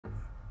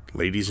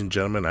Ladies and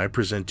gentlemen, I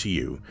present to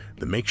you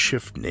the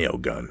Makeshift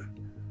Nailgun,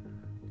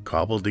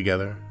 cobbled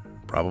together,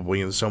 probably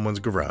in someone's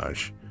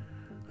garage,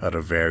 out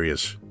of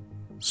various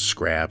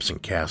scraps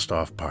and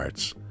cast-off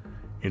parts,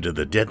 into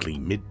the deadly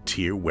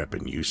mid-tier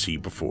weapon you see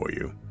before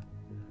you.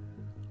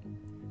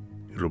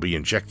 It'll be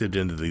injected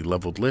into the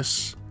leveled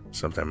lists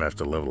sometime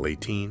after level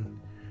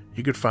 18.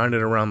 You could find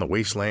it around the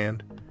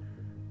wasteland,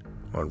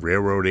 on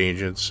railroad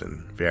agents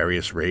and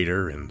various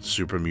raider and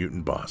super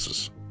mutant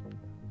bosses.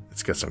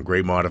 It's got some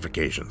great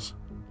modifications.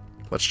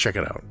 Let's check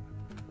it out.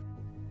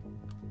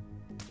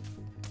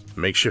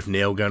 The Makeshift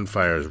Nailgun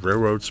fires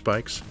railroad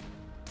spikes,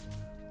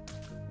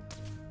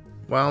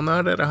 while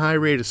not at a high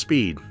rate of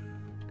speed,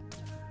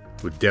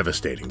 with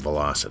devastating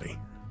velocity.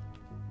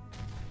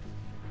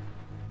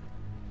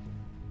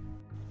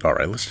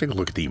 Alright, let's take a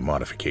look at the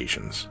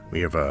modifications.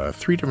 We have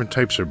 3 different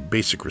types of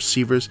basic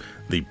receivers: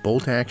 the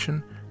bolt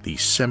action, the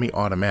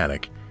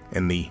semi-automatic,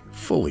 and the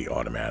fully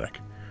automatic.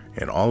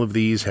 And all of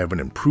these have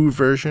an improved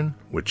version,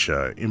 which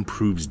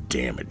improves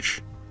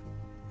damage.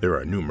 There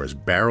are numerous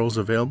barrels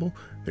available.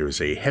 There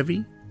is a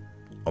heavy,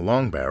 a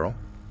long barrel,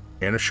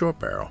 and a short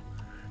barrel.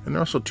 And there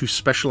are also 2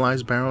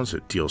 specialized barrels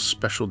that deal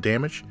special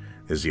damage.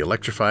 There's the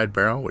electrified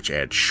barrel, which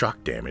adds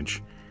shock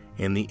damage,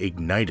 and the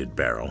ignited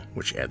barrel,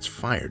 which adds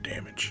fire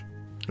damage.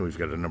 And we've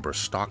got a number of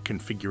stock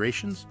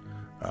configurations.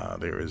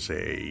 There is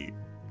a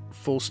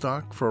full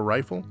stock for a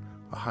rifle,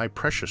 a high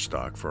pressure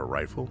stock for a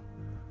rifle,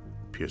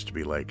 appears to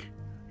be like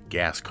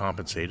gas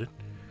compensated,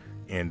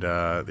 and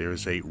there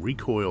is a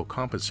recoil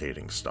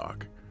compensating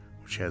stock,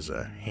 which has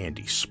a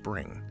handy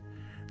spring.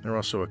 There are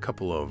also a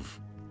couple of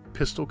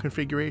pistol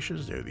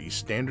configurations. They're the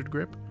standard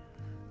grip,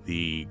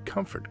 the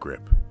comfort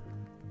grip,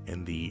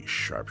 and the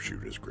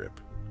sharpshooter's grip.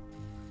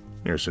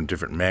 There are some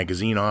different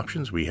magazine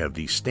options. We have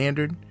the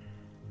standard,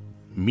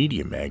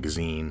 medium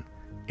magazine,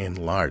 and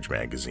large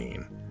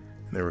magazine.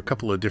 And there are a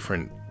couple of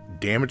different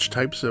damage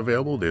types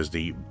available. There's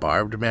the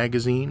barbed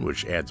magazine,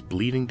 which adds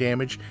bleeding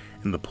damage,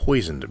 and the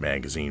poisoned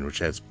magazine,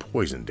 which adds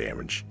poison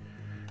damage.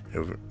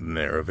 And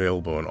they're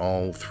available in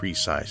all 3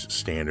 sizes: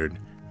 standard,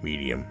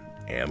 medium,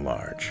 and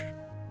large.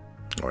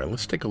 Alright,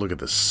 let's take a look at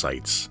the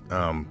sights.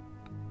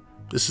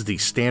 This is the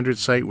standard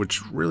sight,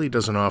 which really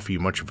doesn't offer you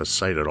much of a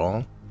sight at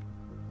all.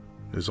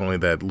 There's only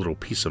that little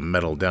piece of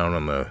metal down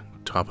on the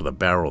top of the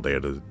barrel there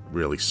to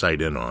really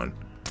sight in on.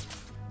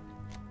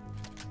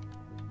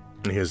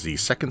 And here's the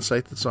second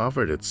sight that's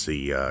offered. It's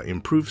the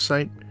improved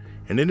sight,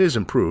 and it is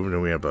improved,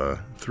 and we have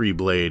a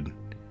 3-blade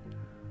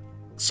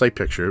sight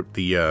picture.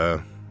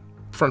 The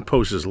front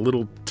post is a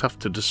little tough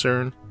to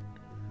discern.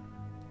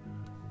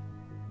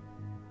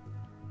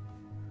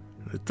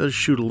 It does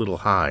shoot a little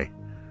high,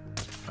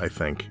 I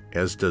think,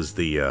 as does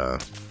the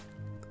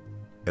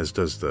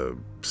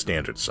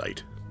standard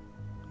sight.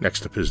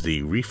 Next up is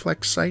the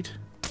reflex sight,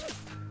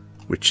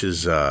 which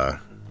is a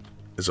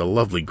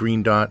lovely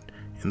green dot,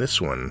 and this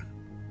one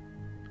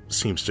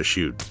seems to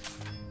shoot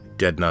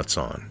dead nuts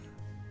on.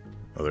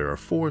 Well, there are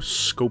 4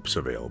 scopes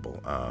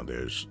available.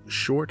 There's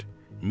short,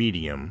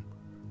 medium,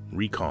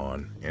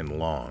 recon, and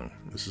long.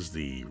 This is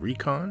the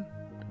recon.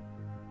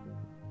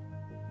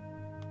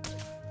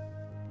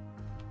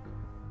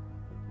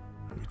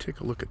 Let me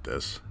take a look at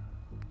this.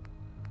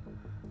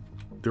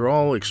 They're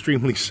all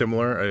extremely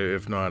similar,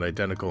 if not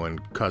identical in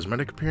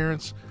cosmetic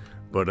appearance,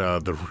 but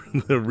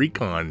the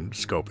recon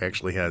scope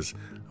actually has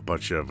a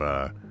bunch of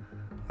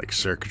like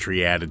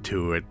circuitry added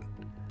to it,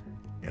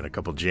 and a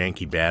couple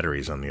janky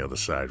batteries on the other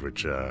side,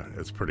 which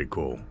is pretty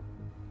cool.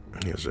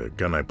 Here's a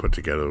gun I put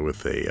together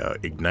with a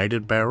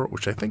ignited barrel,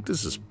 which I think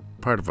this is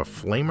part of a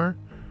flamer,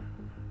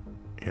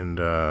 and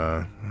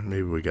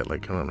maybe we got,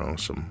 like, I don't know,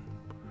 some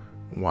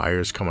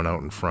wires coming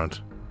out in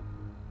front.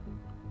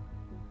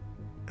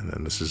 And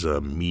then this is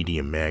a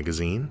medium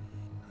magazine.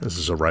 This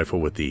is a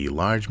rifle with the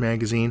large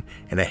magazine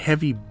and a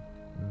heavy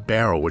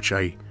barrel, which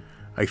I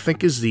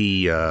think is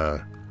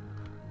the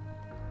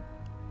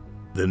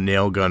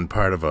nail gun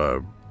part of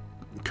a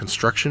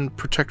construction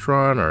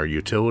protectron or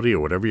utility or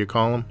whatever you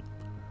call them.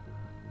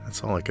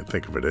 That's all I can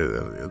think of it.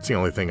 It's the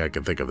only thing I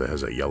can think of that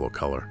has a yellow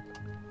color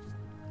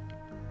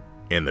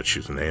and that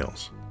shoots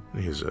nails.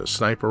 Here's a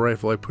sniper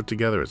rifle I put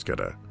together. It's got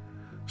a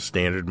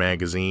standard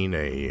magazine,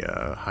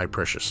 a high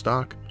pressure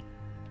stock,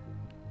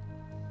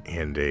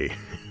 and a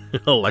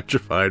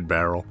electrified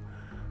barrel.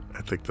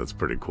 I think that's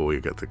pretty cool.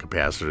 You got the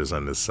capacitors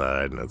on this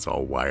side, and it's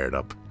all wired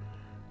up,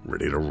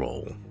 ready to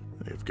roll.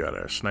 You've got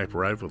a sniper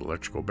rifle with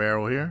electrical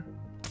barrel here.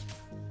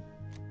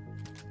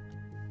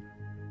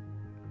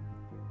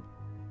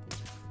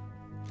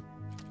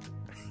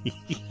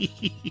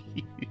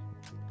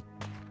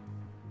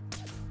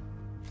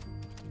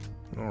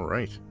 All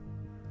right.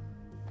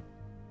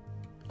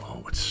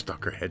 Oh, it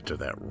stuck her head to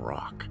that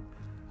rock.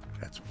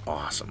 That's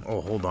awesome.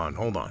 Oh, hold on,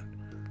 hold on.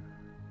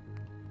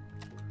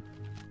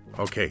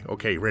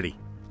 Okay, ready.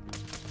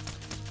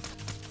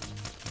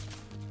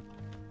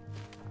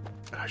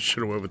 I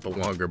should have went with the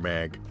longer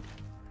mag.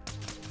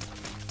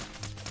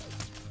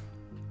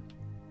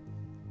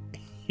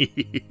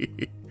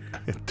 It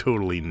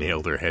totally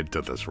nailed her head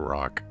to this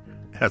rock.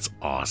 That's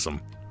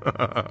awesome.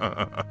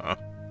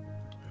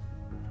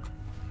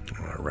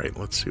 Alright,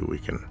 let's see what we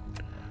can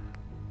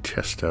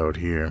test out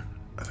here.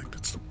 I think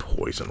that's the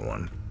poison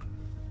one.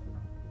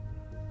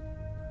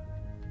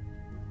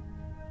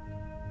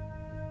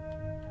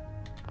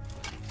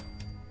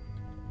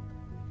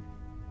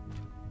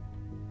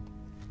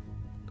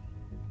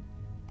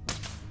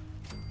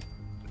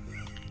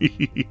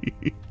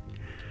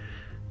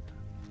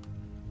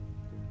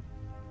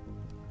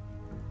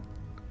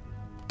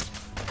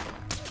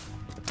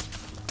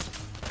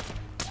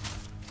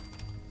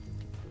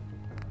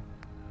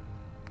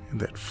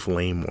 That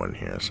flame one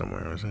here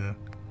somewhere, is that?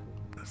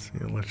 That's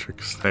the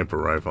electric sniper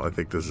rifle. I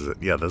think this is it.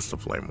 Yeah, that's the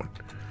flame one.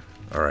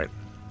 Alright.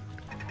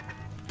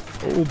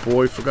 Oh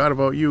boy, forgot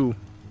about you.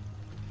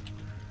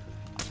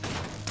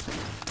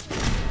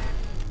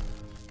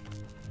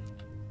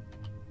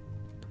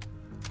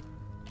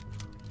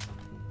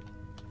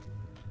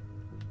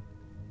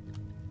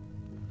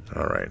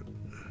 Alright.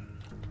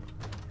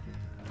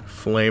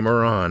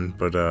 Flamer on,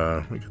 but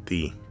we got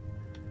the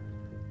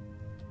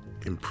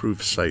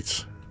improved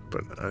sights.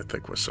 But I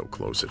think we're so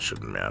close it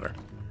shouldn't matter.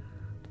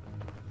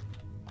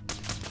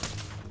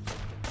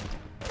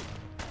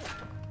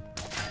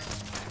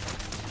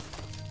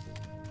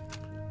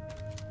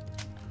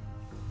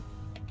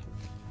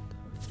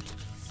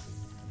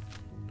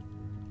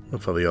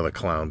 Look how the other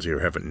clowns here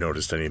haven't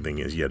noticed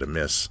anything as yet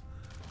amiss.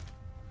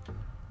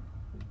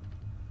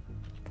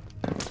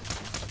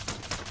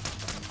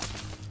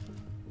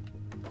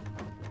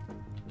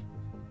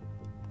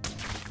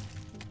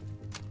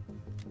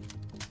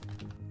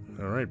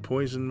 Alright,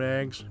 poison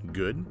mags,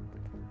 good.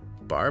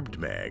 Barbed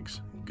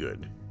mags,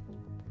 good.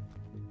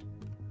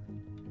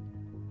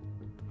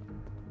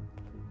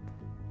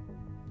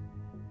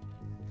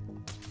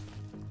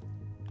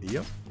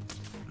 Yep.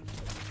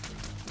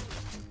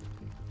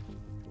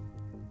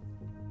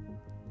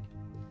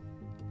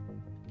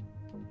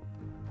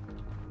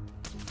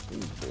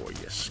 Oh boy,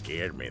 you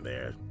scared me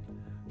there.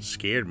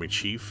 Scared me,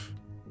 Chief.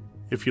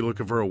 If you're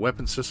looking for a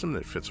weapon system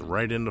that fits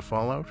right into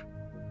Fallout,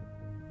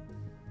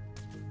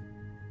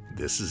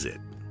 this is it.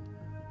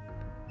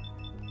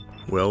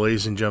 Well,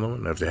 ladies and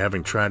gentlemen, after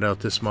having tried out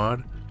this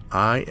mod,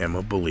 I am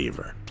a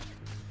believer.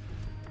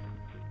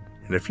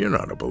 And if you're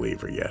not a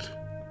believer yet,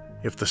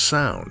 if the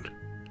sound,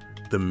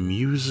 the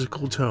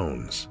musical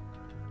tones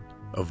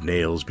of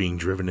nails being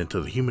driven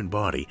into the human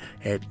body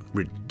at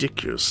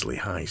ridiculously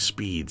high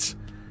speeds,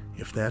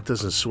 if that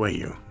doesn't sway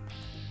you,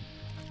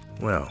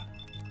 well,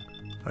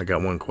 I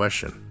got one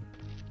question.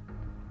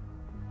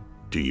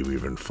 Do you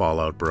even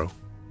Fallout, bro?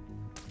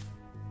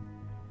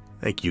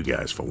 Thank you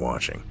guys for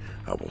watching.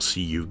 I will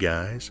see you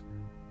guys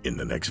in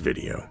the next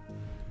video.